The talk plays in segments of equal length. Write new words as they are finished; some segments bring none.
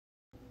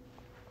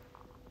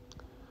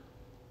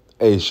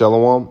Hey,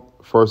 Shalom.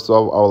 First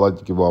off, I would like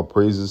to give all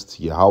praises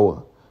to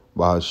Yahweh,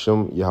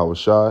 Bahashem, Yahweh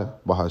Shai,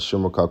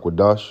 Bahashem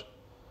Rakakwadash,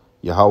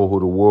 Yahweh who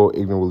the world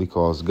ignorantly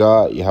calls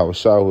God, Yahweh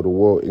Shai who the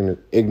world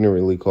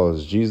ignorantly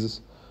calls Jesus.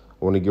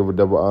 I want to give a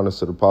double honor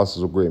to the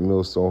apostles of Great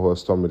Millstone who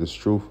has taught me this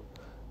truth.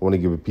 I want to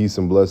give a peace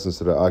and blessings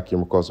to the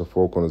Akim across the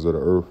four corners of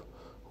the earth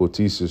who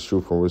teach this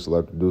truth and risk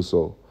life to do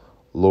so.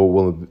 Lord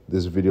willing,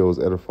 this video is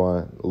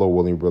edifying. Lord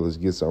willing, brothers,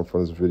 get something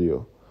from this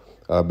video.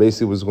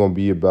 Basically, what it's going to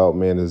be about,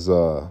 man, is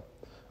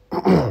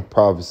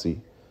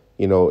prophecy,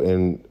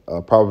 and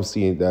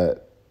prophecy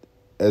that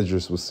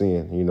Esdras was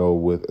seeing,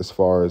 with as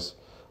far as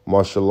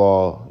martial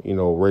law,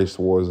 race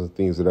wars and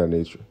things of that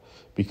nature.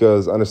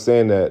 Because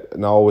understand that,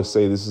 and I always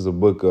say this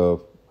book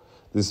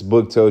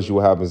tells you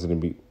what happened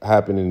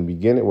in the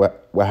beginning,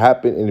 what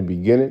happened in the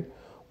beginning,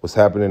 what's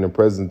happening in the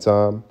present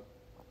time,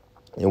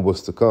 and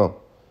what's to come.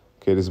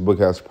 Okay, this book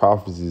has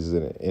prophecies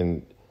in it,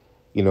 and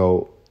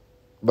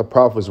the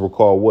prophets were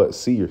called what?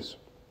 Seers.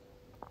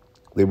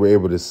 They were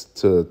able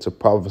to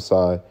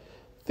prophesy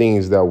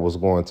things that was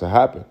going to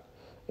happen.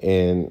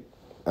 And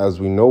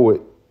as we know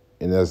it,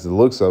 and as the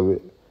looks of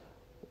it,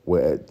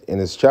 in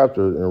this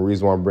chapter, and the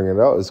reason why I'm bringing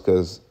it out is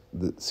because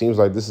it seems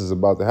like this is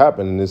about to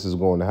happen, and this is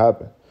going to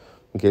happen.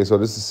 Okay, so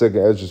this is 2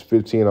 Esdras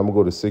 15. I'm going to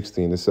go to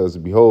 16. It says,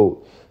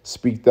 "Behold,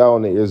 speak thou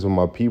in the ears of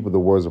my people the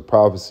words of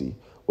prophecy,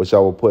 which I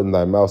will put in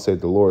thy mouth, saith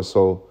the Lord."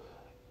 So,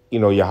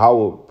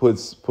 Yahweh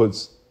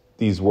puts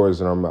these words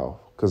in our mouth,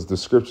 because the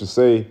scriptures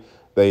say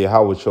that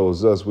Yahweh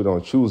chose us. We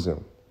don't choose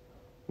him.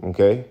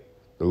 Okay?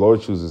 The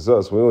Lord chooses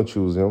us. We don't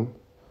choose him.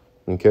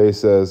 Okay? It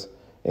says,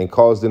 "And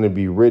cause them to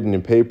be written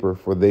in paper,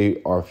 for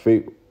they are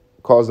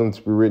cause them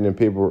to be written in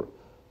paper,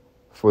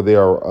 for they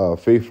are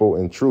faithful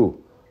and true.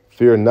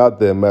 Fear not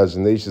the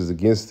imaginations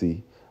against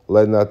thee.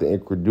 Let not the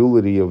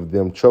incredulity of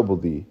them trouble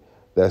thee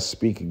that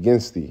speak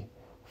against thee.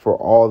 For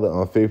all the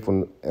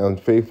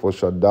unfaithful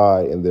shall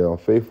die in their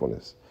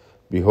unfaithfulness.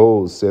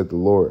 Behold, saith the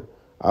Lord,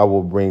 I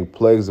will bring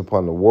plagues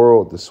upon the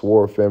world, the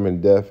sword,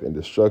 famine, death, and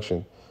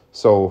destruction."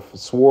 So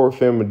sword,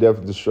 famine, death,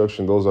 and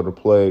destruction, those are the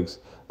plagues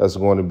that's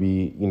going to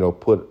be,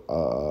 put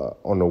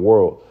on the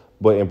world.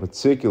 But in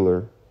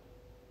particular,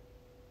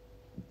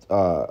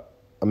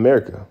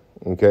 America,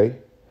 okay?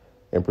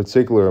 In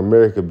particular,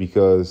 America,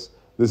 because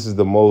this is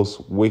the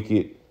most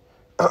wicked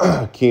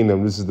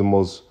kingdom. This is the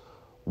most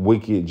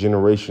wicked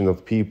generation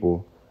of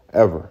people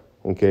ever,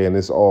 okay? And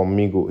it's all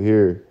mingled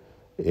here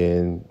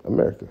in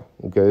America,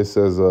 okay? It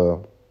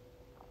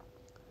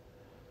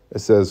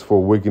says, "For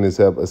wickedness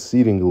have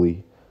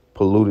exceedingly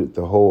polluted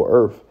the whole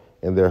earth,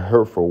 and their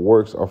hurtful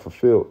works are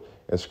fulfilled."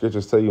 And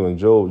scriptures tell you in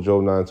Job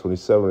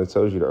 9:27, it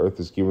tells you the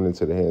earth is given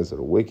into the hands of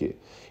the wicked.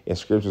 And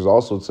scriptures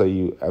also tell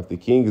you if the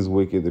king is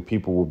wicked, the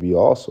people will be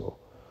also.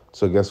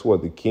 So guess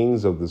what? The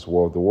kings of this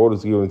world, the world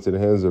is given into the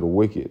hands of the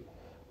wicked,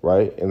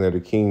 right? And they're the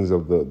kings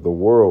of the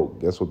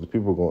world. Guess what the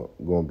people are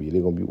going to be?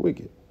 They're going to be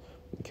wicked.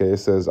 Okay, it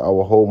says, "I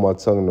will hold my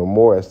tongue no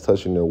more as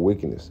touching their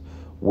wickedness,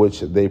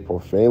 which they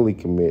profanely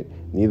commit,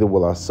 neither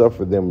will I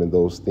suffer them in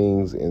those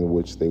things in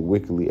which they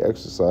wickedly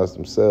exercise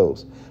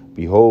themselves.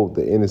 Behold,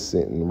 the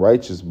innocent and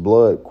righteous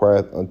blood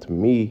crieth unto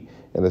me,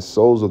 and the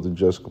souls of the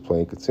just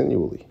complain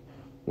continually."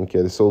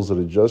 Okay, the souls of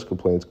the just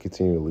complain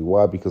continually.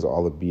 Why? Because of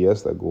all the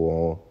BS that go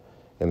on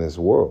in this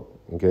world.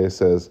 Okay, it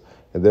says,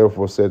 "And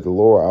therefore said the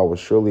Lord, I will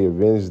surely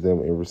avenge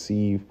them and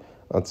receive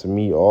unto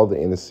me all the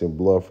innocent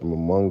blood from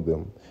among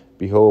them.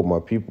 Behold, my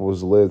people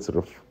was led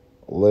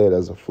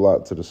as a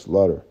flock to the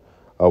slaughter.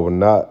 I will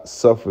not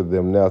suffer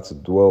them now to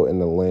dwell in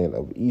the land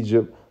of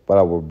Egypt, but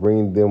I will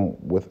bring them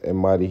with a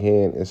mighty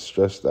hand and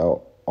stretched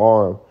out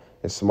arm,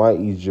 and smite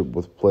Egypt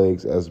with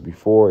plagues as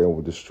before, and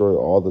will destroy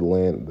all the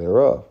land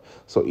thereof."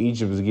 So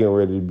Egypt is getting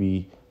ready to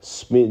be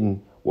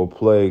smitten with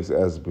plagues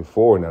as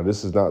before. Now,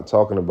 this is not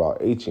talking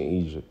about ancient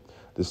Egypt.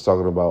 This is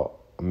talking about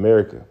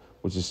America,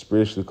 which is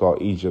spiritually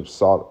called Egypt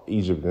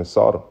and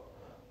Sodom,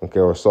 okay,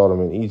 or Sodom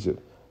and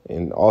Egypt,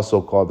 and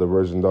also called the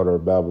virgin daughter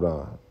of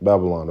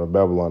Babylon or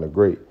Babylon the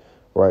Great.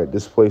 Right,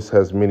 this place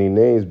has many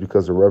names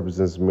because it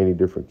represents many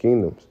different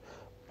kingdoms.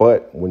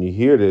 But when you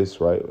hear this,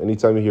 right,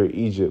 anytime you hear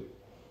Egypt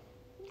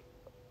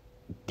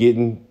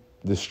getting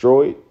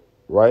destroyed,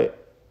 right,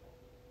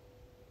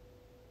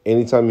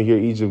 anytime you hear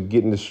Egypt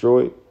getting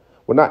destroyed,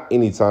 well, not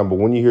anytime, but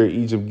when you hear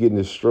Egypt getting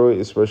destroyed,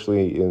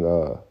 especially in,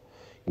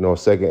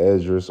 2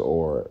 Esdras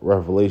or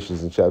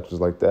Revelations and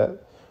chapters like that,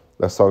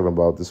 that's talking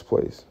about this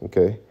place,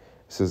 okay? It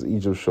says,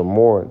 "Egypt shall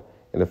mourn,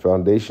 and the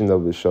foundation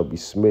of it shall be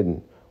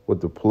smitten with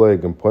the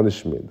plague and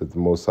punishment that the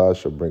Most High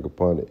shall bring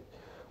upon it."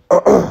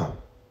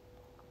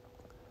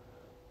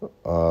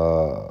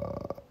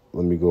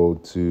 Let me go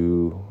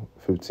to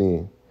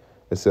 15.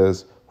 It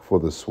says, For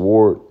the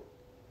sword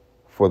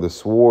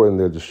and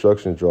their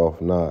destruction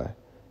draweth nigh,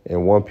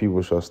 and one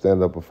people shall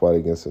stand up and fight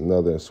against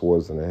another, and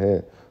swords in their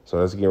hand." So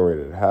that's getting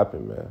ready to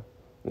happen, man.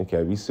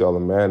 Okay, we see all the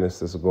madness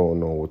that's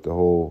going on with the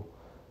whole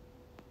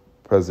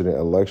president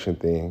election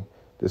thing.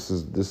 This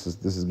is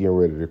getting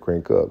ready to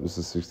crank up. This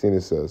is 16.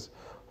 It says,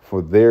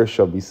 "For there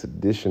shall be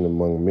sedition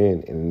among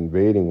men and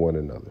invading one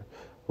another,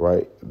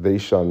 right? They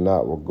shall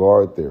not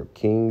regard their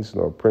kings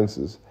nor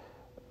princes,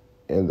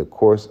 and the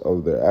course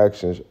of their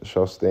actions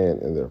shall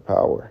stand in their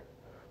power.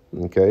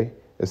 Okay?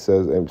 It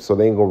says, and so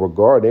they ain't gonna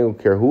regard, they don't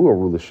care who in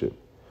rulership.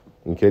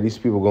 Okay, these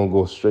people are gonna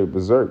go straight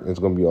berserk. It's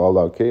gonna be all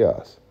out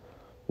chaos.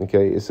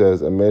 Okay, it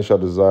says, a man shall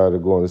desire to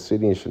go in the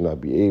city and should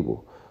not be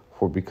able.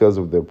 For because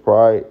of their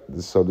pride,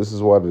 so this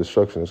is why the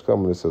destruction is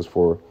coming. It says,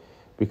 for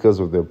because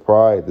of their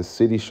pride, the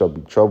city shall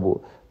be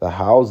troubled, the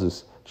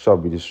houses shall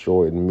be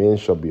destroyed, and men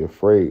shall be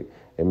afraid,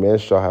 and man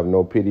shall have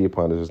no pity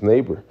upon his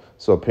neighbor.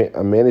 So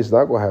a man is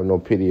not going to have no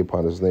pity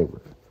upon his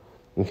neighbor.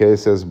 Okay, it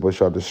says, but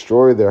shall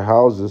destroy their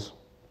houses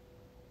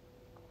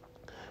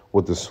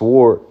with the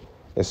sword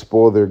and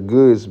spoil their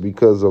goods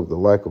because of the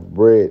lack of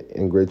bread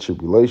and great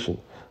tribulation.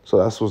 So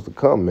that's what's to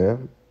come,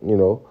 man. You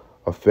know,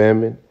 a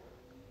famine,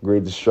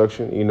 great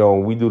destruction. You know,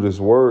 and we do this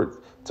word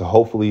to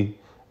hopefully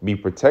be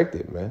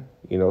protected, man,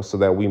 you know, so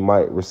that we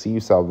might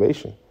receive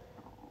salvation.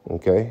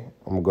 Okay,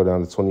 I'm going to go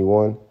down to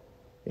 21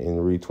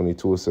 and read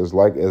 22. It says,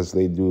 like as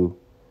they do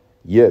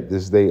yet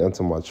this day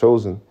unto my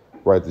chosen,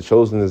 right? The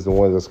chosen is the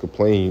one that's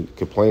complaining.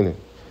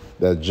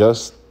 That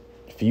just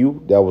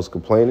few that was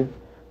complaining,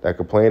 that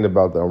complained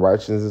about the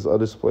unrighteousness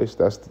of this place,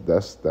 that's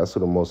who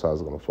the Most High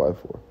is going to fight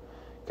for.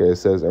 Okay, it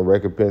says, and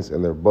recompense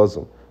in their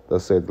bosom,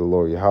 thus saith the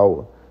Lord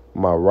Yahweh,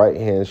 my right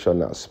hand shall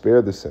not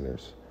spare the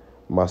sinners,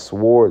 my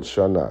sword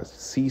shall not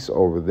cease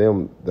over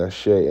them that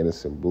shed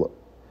innocent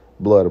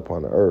blood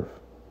upon the earth.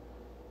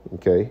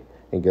 Okay,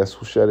 and guess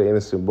who shed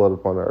innocent blood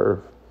upon the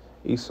earth?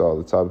 Esau,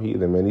 the top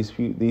heathen, man.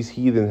 These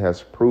heathen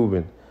has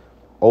proven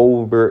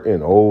over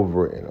and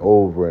over and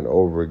over and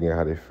over again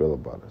how they feel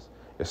about us.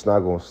 It's not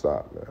going to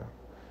stop, man.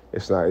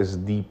 It's not. It's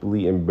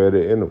deeply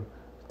embedded in them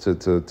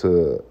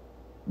to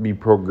be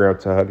programmed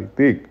to how they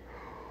think.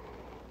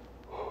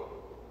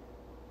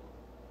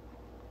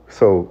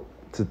 So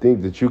to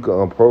think that you can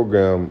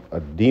unprogram a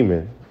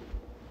demon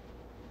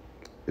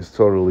is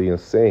totally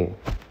insane.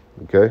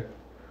 Okay?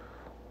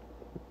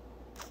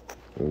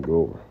 Let me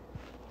go over.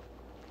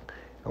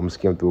 I'm gonna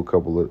skim through a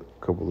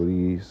couple of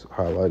these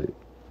highlighted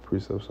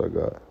precepts I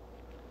got.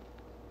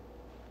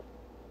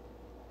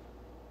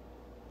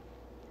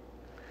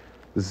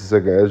 This is 2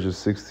 Esdras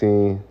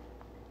 16.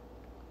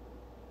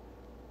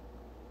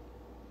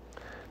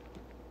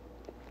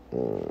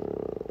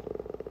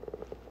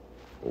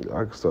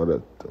 I can start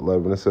at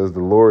 11. It says, the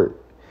Lord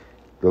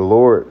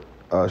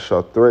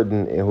shall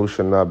threaten, and who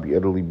shall not be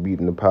utterly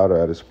beaten to powder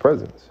at his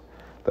presence.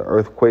 The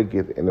earth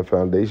quaketh, and the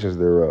foundations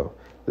thereof.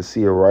 The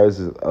sea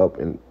arises up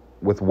and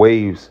with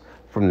waves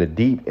from the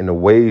deep, and the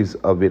waves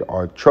of it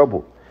are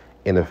troubled.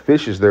 And the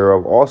fishes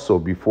thereof also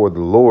before the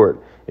Lord,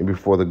 and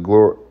before the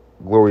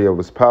glory of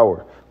his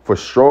power. For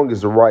strong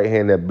is the right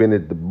hand that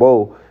bendeth the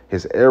bow.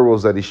 His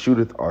arrows that he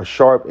shooteth are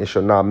sharp, and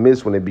shall not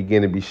miss when they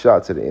begin to be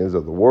shot to the ends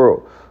of the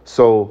world.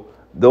 So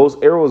those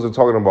arrows are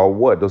talking about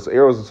what? Those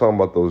arrows are talking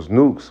about those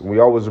nukes. We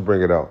always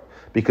bring it out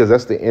because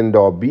that's the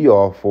end-all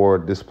be-all for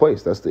this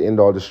place. That's the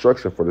end-all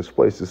destruction for this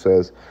place. It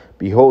says,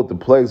 behold, the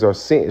plagues are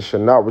sent and shall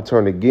not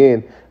return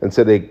again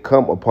until they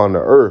come upon the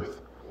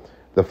earth.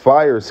 The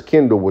fire is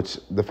kindled, which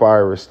the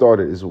fire is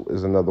started is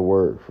another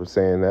word for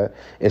saying that,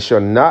 and shall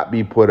not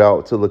be put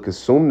out till it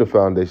consume the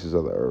foundations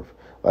of the earth.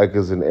 Like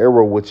as an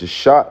arrow which is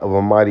shot of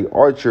a mighty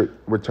archer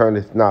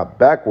returneth not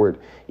backward,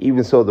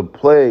 even so the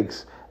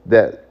plagues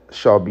that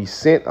shall be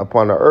sent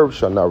upon the earth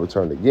shall not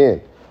return again.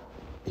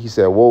 He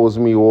said, woe is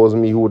me,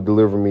 who would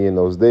deliver me in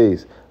those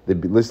days?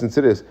 Listen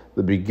to this,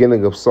 the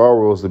beginning of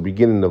sorrows, the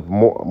beginning of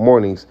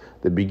mournings,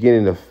 the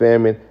beginning of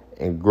famine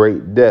and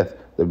great death,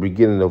 the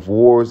beginning of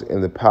wars,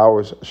 and the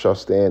powers shall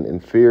stand in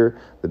fear,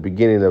 the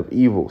beginning of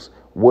evils.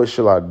 What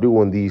shall I do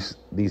when these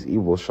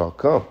evils shall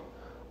come?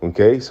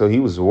 Okay, so he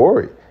was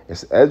worried.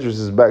 Esdras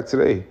is back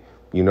today,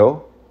 you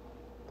know.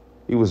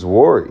 He was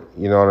worried,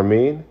 you know what I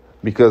mean?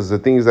 Because the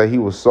things that he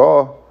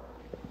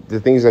the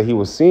things that he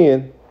was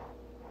seeing,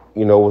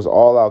 you know, was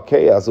all out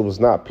chaos. It was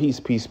not peace,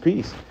 peace,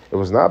 peace. It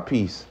was not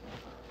peace.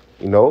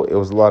 You know, it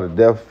was a lot of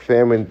death,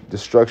 famine,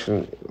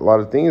 destruction, a lot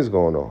of things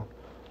going on.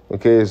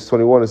 Okay, it's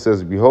 21, it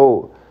says,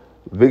 behold,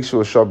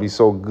 victuals shall be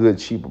so good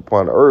cheap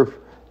upon earth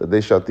that they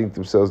shall think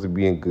themselves to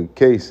be in good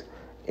case.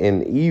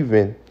 And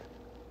even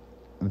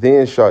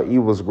then shall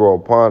evils grow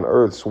upon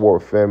earth,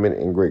 sword, famine,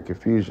 and great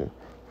confusion.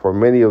 For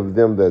many of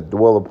them that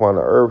dwell upon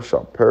the earth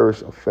shall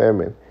perish of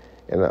famine,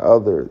 and the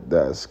other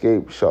that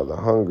escape shall the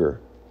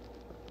hunger.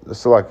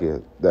 It's like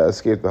it, that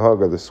escape the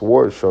hunger, the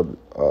sword shall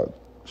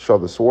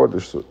the sword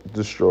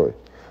destroy.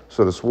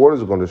 So the sword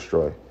is going to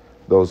destroy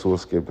those who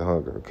escape the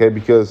hunger. Okay,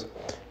 because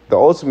the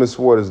ultimate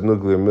sword is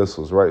nuclear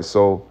missiles, right?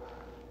 So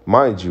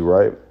mind you,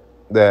 right,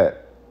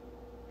 that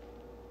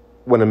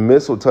when a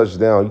missile touches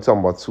down, you're talking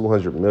about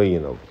 200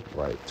 million of them,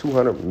 right?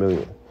 200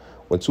 million.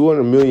 When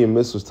 200 million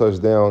missiles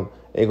touch down,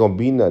 ain't going to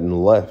be nothing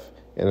left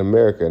in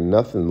America,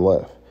 nothing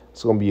left.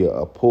 It's going to be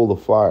a pool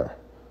of fire,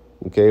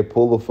 okay? A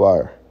pool of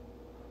fire,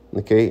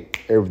 okay?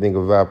 Everything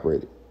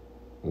evaporated,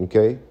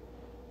 okay?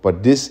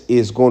 But this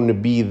is going to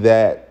be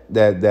that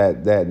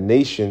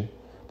nation.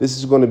 This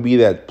is going to be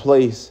that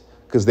place,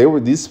 because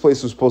this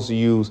place was supposed to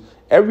use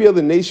Every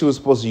other nation was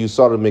supposed to use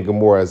Sodom and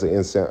Gomorrah as an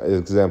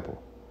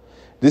example.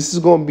 This is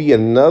going to be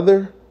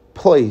another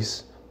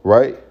place,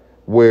 right,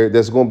 where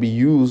that's going to be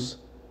used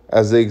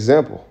as an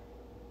example.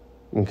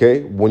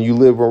 Okay, when you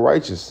live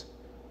unrighteous,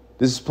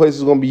 this place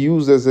is going to be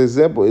used as an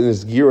example, and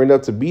it's gearing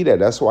up to be that.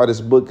 That's why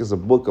this book is a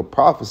book of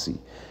prophecy.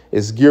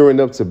 It's gearing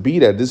up to be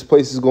that. This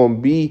place is going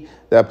to be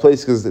that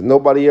place because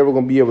nobody ever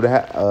going to be able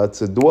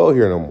to dwell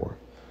here no more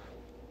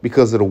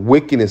because of the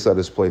wickedness of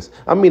this place.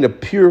 I mean, the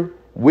pure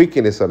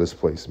wickedness of this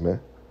place, man.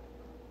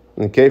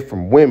 Okay,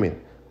 from women,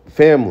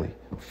 family,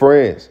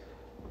 friends,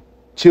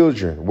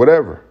 children,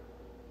 whatever.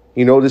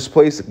 You know, this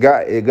place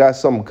got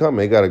something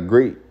coming. It got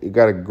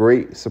a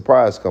great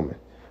surprise coming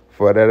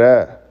for that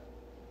ad.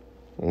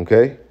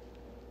 Okay.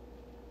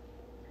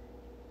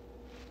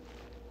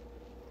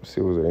 Let's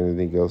see, was there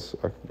anything else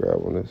I could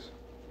grab on this?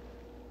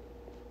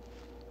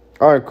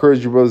 I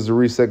encourage you brothers to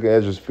read 2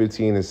 Esdras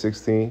 15 and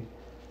 16.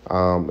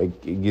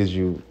 It gives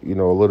you, a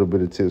little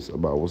bit of tips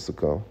about what's to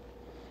come.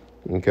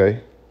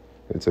 Okay.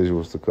 It tells you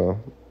what's to come.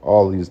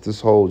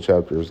 This whole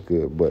chapter is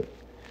good, but,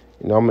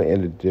 I'm going to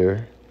end it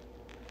there.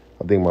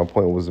 I think my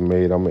point was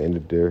made. I'm going to end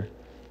it there.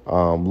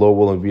 Lord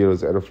willing, video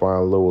is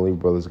edifying. Lord willing,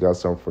 brothers got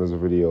something from this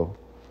video.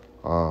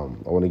 I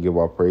want to give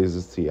our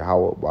praises to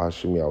Yahweh,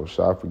 Bahashim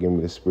Yahushua, for giving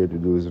me the spirit to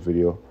do this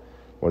video.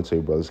 I want to tell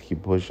you, brothers,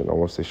 keep pushing. I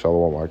want to say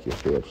shalom,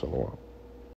 Shalom.